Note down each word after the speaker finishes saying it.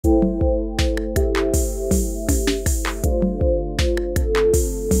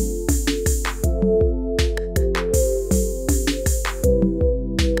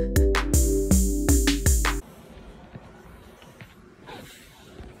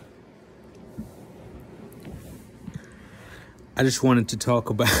I just wanted to talk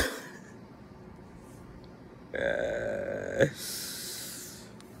about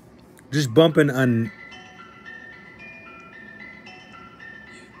just bumping on.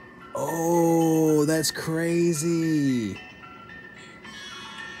 Oh, that's crazy.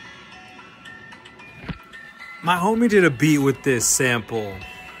 My homie did a beat with this sample,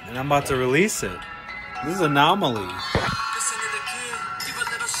 and I'm about to release it. This is An0maly.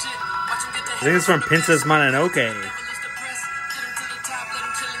 I think it's from Princess Mononoke.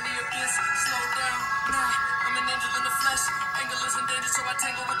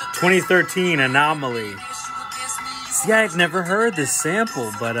 2013, An0maly. See, I had never heard this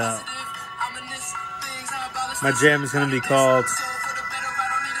sample, but my jam is gonna be called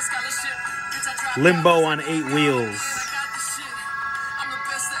Limbo on 8 Wheels.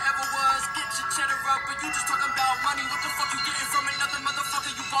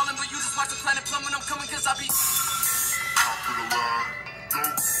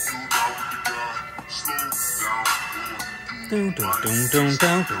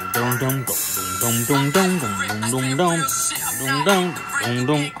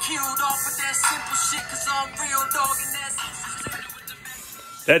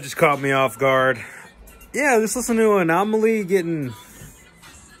 That just caught me off guard. Yeah, just listen to An0maly getting...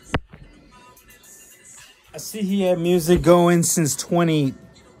 I see he had music going since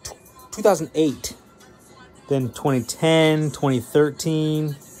 2008. Then 2010,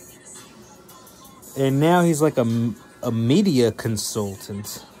 2013. And now he's like a media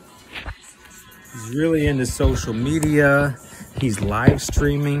consultant. He's really into social media. He's live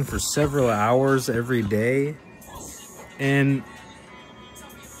streaming for several hours every day. And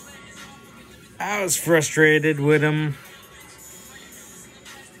I was frustrated with him.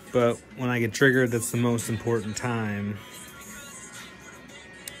 But when I get triggered, that's the most important time.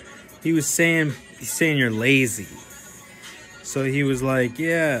 He's saying you're lazy. So he was like,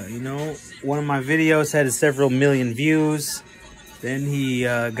 yeah, you know, one of my videos had several million views. Then he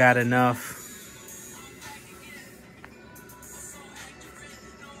got enough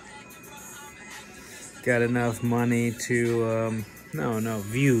money to,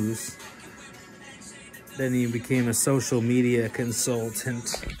 views. Then he became a social media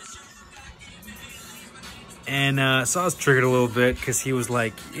consultant. And so I was triggered a little bit because he was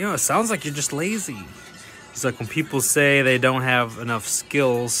like, you know, it sounds like you're just lazy. He's like, when people say they don't have enough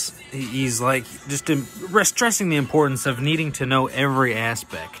skills, he's like, just stressing the importance of needing to know every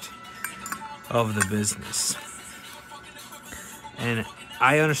aspect of the business. And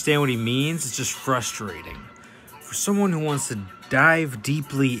I understand what he means. It's just frustrating. For someone who wants to dive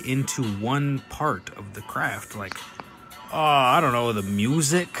deeply into one part of the craft, like, I don't know, the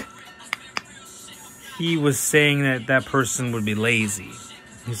music. He was saying that that person would be lazy.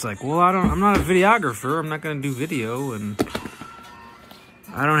 He's like, well, I'm not a videographer. I'm not going to do video. And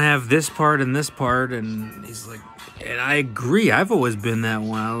I don't have this part and this part. And he's like, and I agree. I've always been that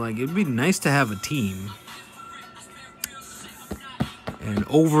one. Like, it'd be nice to have a team. And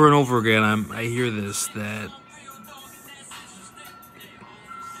over again, I hear this, that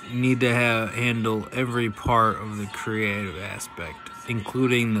you need to handle every part of the creative aspect,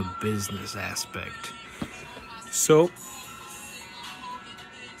 including the business aspect. So,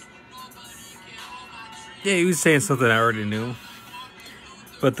 yeah, he was saying something I already knew.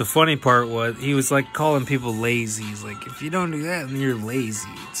 But the funny part was, he was like calling people lazy. He's like, if you don't do that, then you're lazy.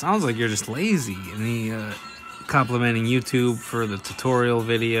 It sounds like you're just lazy. And he complimenting YouTube for the tutorial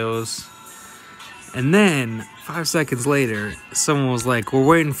videos. And then 5 seconds later, someone was like, we're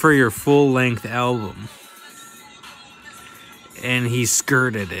waiting for your full-length album. And he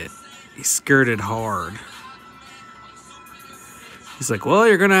skirted it. He skirted hard. He's like, well,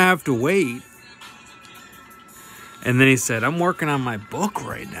 you're gonna have to wait. And then he said, I'm working on my book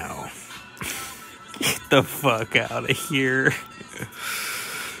right now. Get the fuck out of here.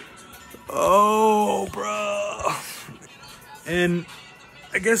 Oh, bro. And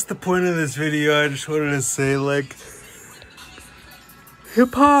I guess the point of this video, I just wanted to say, like,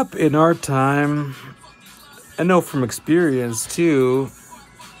 hip-hop in our time, I know from experience, too,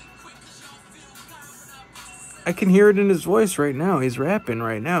 I can hear it in his voice right now. He's rapping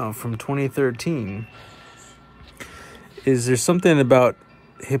right now from 2013. Is there something about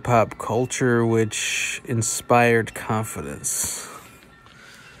hip-hop culture which inspired confidence?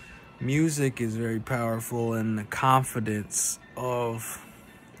 Music is very powerful, and the confidence of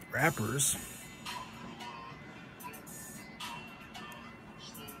rappers.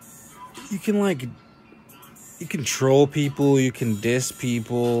 You can troll people, you can diss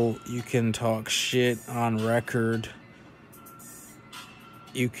people, you can talk shit on record.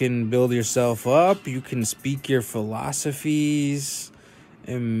 You can build yourself up. You can speak your philosophies,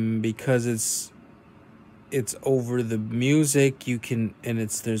 and because it's over the music, you can, and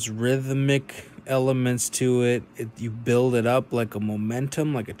there's rhythmic elements to it. You build it up like a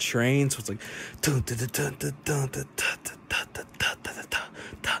momentum, like a train. So it's like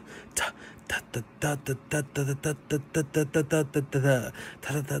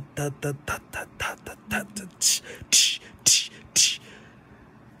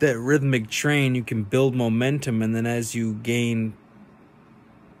that rhythmic train. You can build momentum, and then as you gain,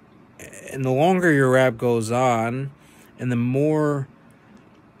 and the longer your rap goes on, and the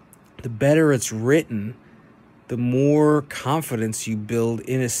better it's written, the more confidence you build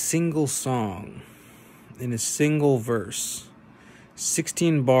in a single song, in a single verse.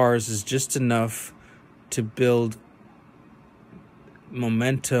 16 bars is just enough to build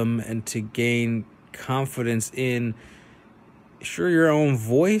momentum and to gain confidence in, sure, your own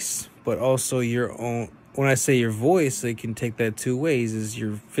voice, but also your own. When I say your voice, they can take that two ways: is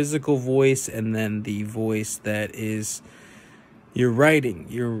your physical voice, and then the voice that is your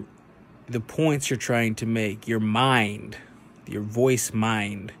writing, the points you're trying to make. Your mind, your voice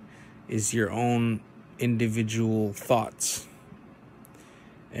mind, is your own individual thoughts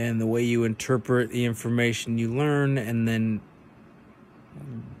and the way you interpret the information you learn, and then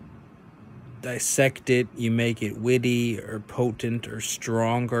dissect it. You make it witty or potent or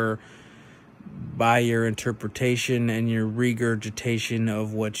stronger by your interpretation and your regurgitation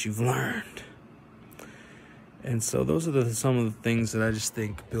of what you've learned. And so those are some of the things that I just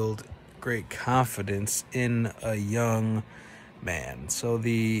think build great confidence in a young man. So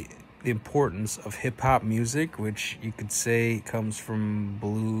the importance of hip-hop music, which you could say comes from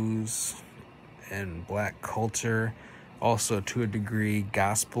blues and black culture, also to a degree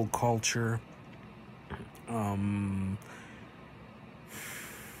gospel culture.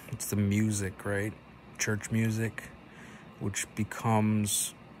 It's the music, right? Church music, which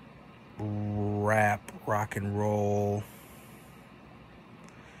becomes rap, rock and roll,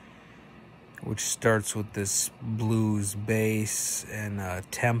 which starts with this blues bass and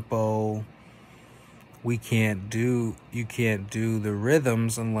tempo. You can't do the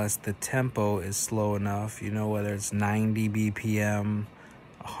rhythms unless the tempo is slow enough, whether it's 90 BPM,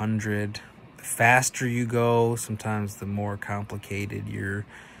 100. The faster you go, sometimes the more complicated your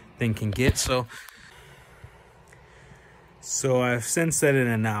thing can get. So I've sensed that in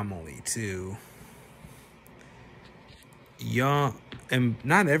An0maly too. Young, and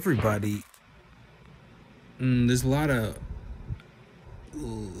not everybody. There's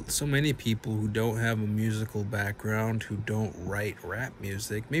so many people who don't have a musical background, who don't write rap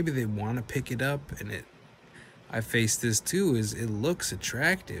music. Maybe they want to pick it up, and I face this too, is it looks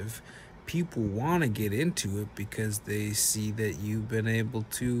attractive. People want to get into it because they see that you've been able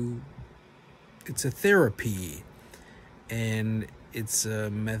to, it's a therapy, and it's a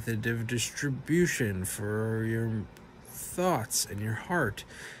method of distribution for your thoughts and your heart.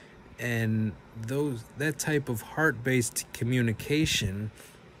 And that type of heart-based communication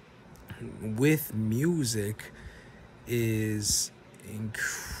with music is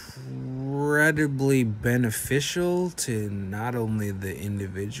incredibly beneficial to not only the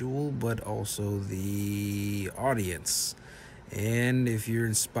individual but also the audience. And if you're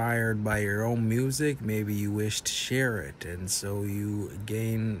inspired by your own music, maybe you wish to share it, and so you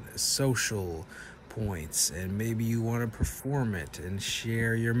gain social points, and maybe you want to perform it and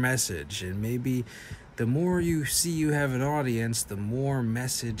share your message. And maybe the more you see you have an audience, the more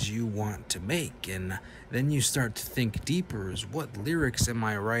message you want to make. And then you start to think deeper, is what lyrics am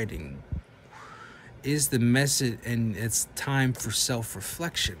I writing? Is the message? And it's time for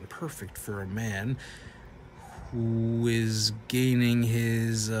self-reflection, perfect for a man who is gaining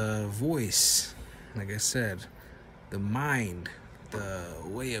his voice, like I said, the mind, the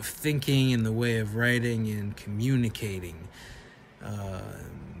way of thinking and the way of writing and communicating.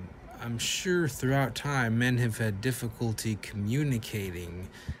 I'm sure throughout time men have had difficulty communicating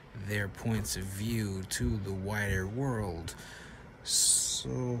their points of view to the wider world.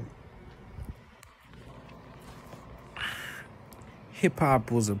 So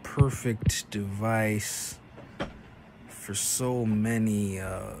hip-hop was a perfect device for so many,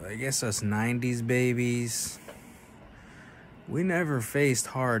 I guess us 90s babies. We never faced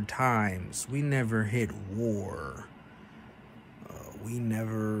hard times. We never hit war.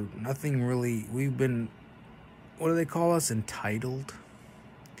 Nothing really, we've been, what do they call us, entitled?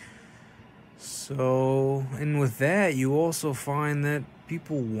 So, and with that, you also find that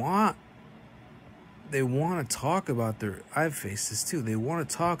people want to talk about I've faced this too, they want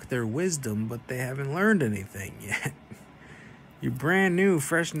to talk their wisdom, but they haven't learned anything yet. You're brand new,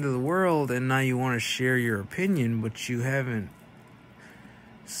 fresh into the world, and now you want to share your opinion, but you haven't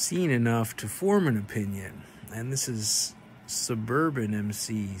seen enough to form an opinion. And this is suburban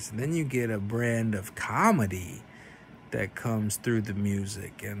MCs. And then you get a brand of comedy that comes through the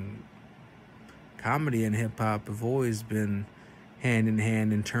music. And comedy and hip-hop have always been hand in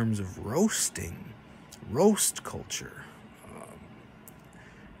hand in terms of roasting, roast culture.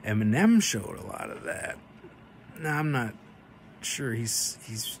 Eminem showed a lot of that. Now, I'm not sure he's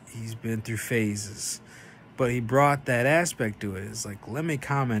been through phases, but he brought that aspect to it. It's like, let me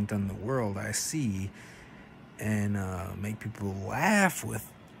comment on the world I see and make people laugh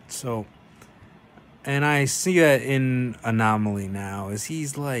with. So, and I see that in An0maly now, is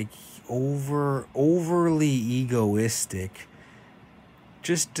he's like overly egoistic,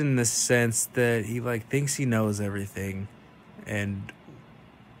 just in the sense that he like thinks he knows everything. And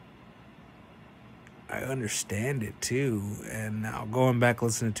I understand it too. And now going back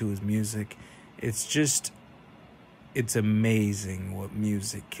listening to his music, it's amazing what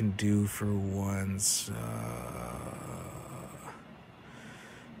music can do for one's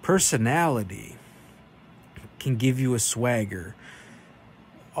personality. Can give you a swagger.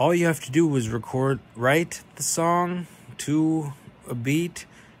 All you have to do is write the song to a beat,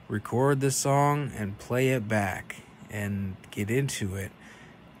 record the song, and play it back and get into it.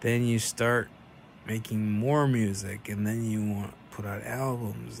 Then you start making more music, and then you want to put out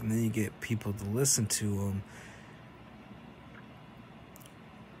albums, and then you get people to listen to them.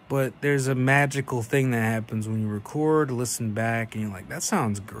 But there's a magical thing that happens when you record, listen back, and you're like, that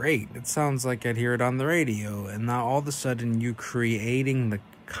sounds great. It sounds like I'd hear it on the radio. And now all of a sudden you're creating the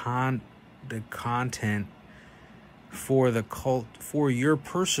content for your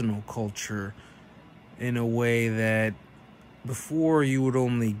personal culture in a way that before you would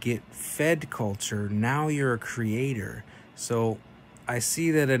only get fed culture. Now you're a creator. So I see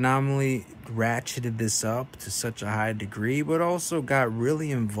that An0maly ratcheted this up to such a high degree, but also got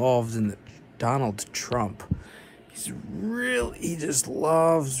really involved in Donald Trump. He just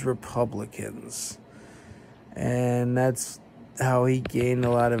loves Republicans. And that's how he gained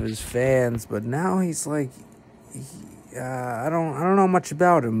a lot of his fans. But now he's like, I don't know much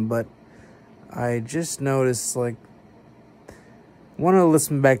about him, but I just noticed, like, want to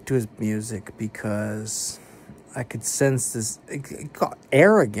listen back to his music because I could sense this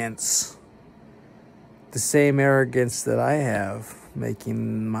arrogance, the same arrogance that I have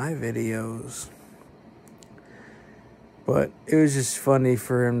making my videos. But it was just funny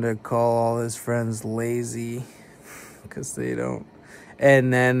for him to call all his friends lazy because they don't.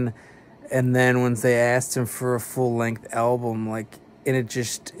 And then once they asked him for a full-length album, like, and it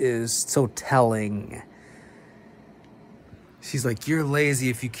just is so telling. She's like, you're lazy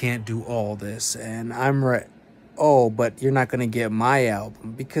if you can't do all this. And I'm right. Oh, but you're not going to get my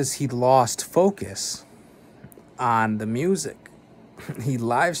album, because he lost focus on the music. He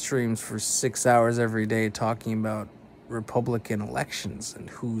live streams for 6 hours every day talking about Republican elections and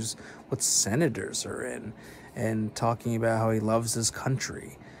what senators are in, and talking about how he loves his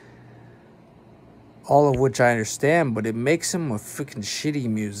country. All of which I understand, but it makes him a freaking shitty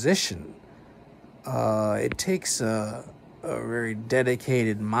musician. It takes a very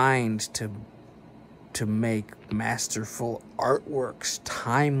dedicated mind to make masterful artworks,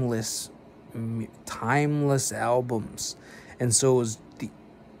 timeless albums. And so it was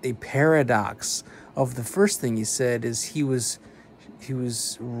a paradox of the first thing he said is he was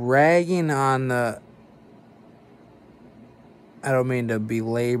ragging on the, I don't mean to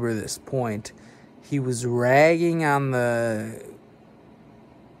belabor this point, he was ragging on the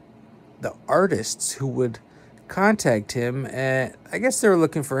artists who would contact him, and I guess they were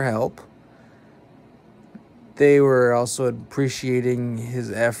looking for help. They were also appreciating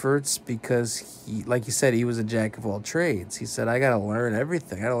his efforts because he, like he said, he was a jack of all trades. He said, I got to learn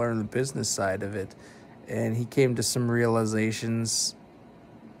everything. I got to learn the business side of it. And he came to some realizations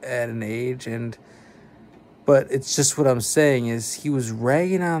at an age. But it's just what I'm saying is he was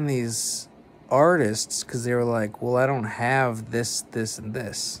ragging on these artists because they were like, well, I don't have this, this, and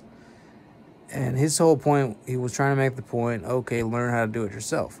this. And his whole point, he was trying to make the point, okay, learn how to do it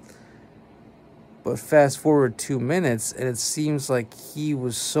yourself. But fast forward 2 minutes, and it seems like he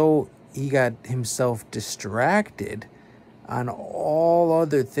got himself distracted on all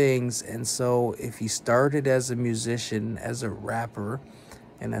other things. And so if he started as a musician, as a rapper,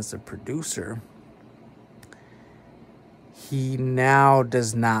 and as a producer, he now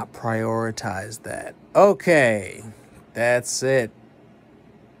does not prioritize that. Okay, that's it.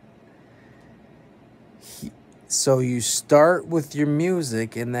 So you start with your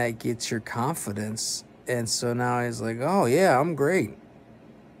music, and that gets your confidence, And so now he's like, oh yeah, I'm great.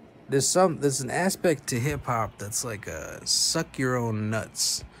 There's an aspect to hip hop that's like a suck your own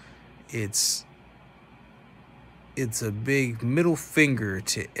nuts. It's a big middle finger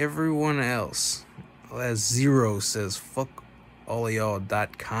to everyone else. As Zero says, fuck all of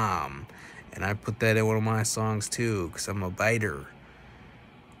y'all.com. And I put that in one of my songs too, because I'm a biter.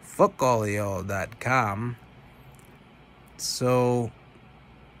 Fuck all of y'all.com. So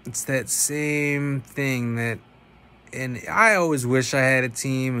it's that same thing that, and I always wish I had a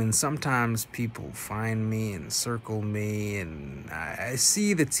team, and sometimes people find me and circle me, and I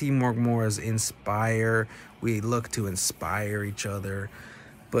see the teamwork more as inspire. We look to inspire each other,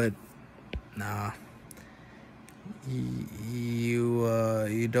 but nah.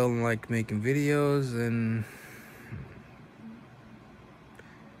 You don't like making videos, and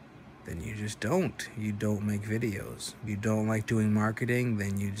then you just don't. You don't make videos. You don't like doing marketing,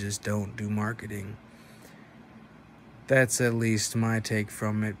 then you just don't do marketing. That's at least my take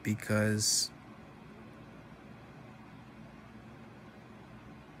from it, because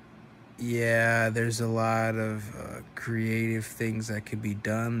yeah, there's a lot of creative things that could be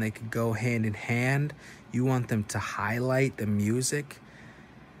done. They could go hand in hand. You want them to highlight the music,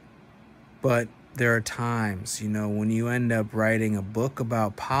 but there are times, when you end up writing a book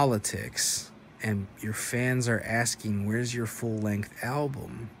about politics and your fans are asking, where's your full-length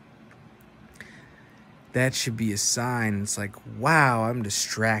album? That should be a sign. It's like, wow, I'm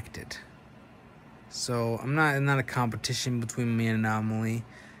distracted. So I'm not a competition between me and An0maly.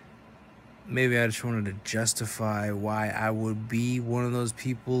 Maybe I just wanted to justify why I would be one of those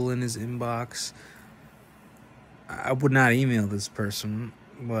people in his inbox. I would not email this person,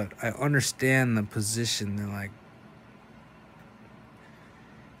 but I understand the position. They're like,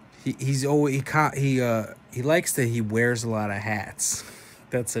 he likes that he wears a lot of hats.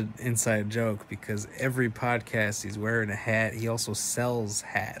 That's an inside joke, because every podcast he's wearing a hat. He also sells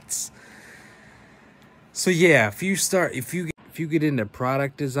hats. So yeah, if you get into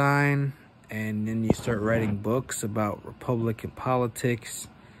product design and then you start writing books about Republican politics,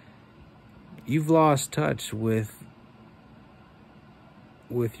 you've lost touch with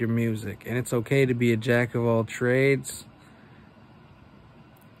your music. And it's okay to be a jack of all trades,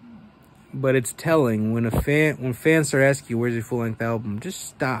 but it's telling when fans start asking you, where's your full-length album, just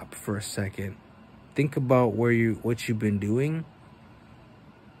stop for a second. Think about what you've been doing,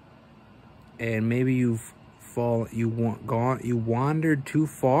 and maybe you wandered too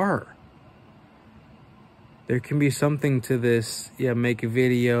far. There can be something to this. Yeah, make a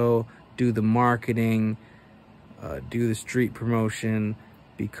video, do the marketing, do the street promotion,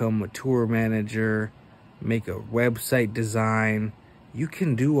 become a tour manager, make a website design. You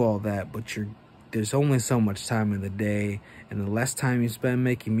can do all that, but there's only so much time in the day, and the less time you spend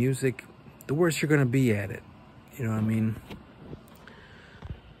making music, the worse you're gonna be at it. You know what I mean?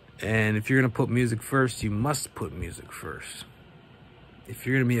 And if you're gonna put music first, you must put music first. If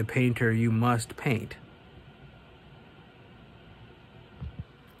you're gonna be a painter, you must paint.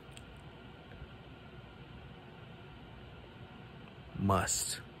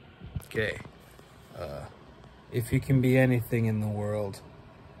 Must. Okay. If you can be anything in the world,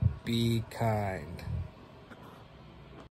 be kind.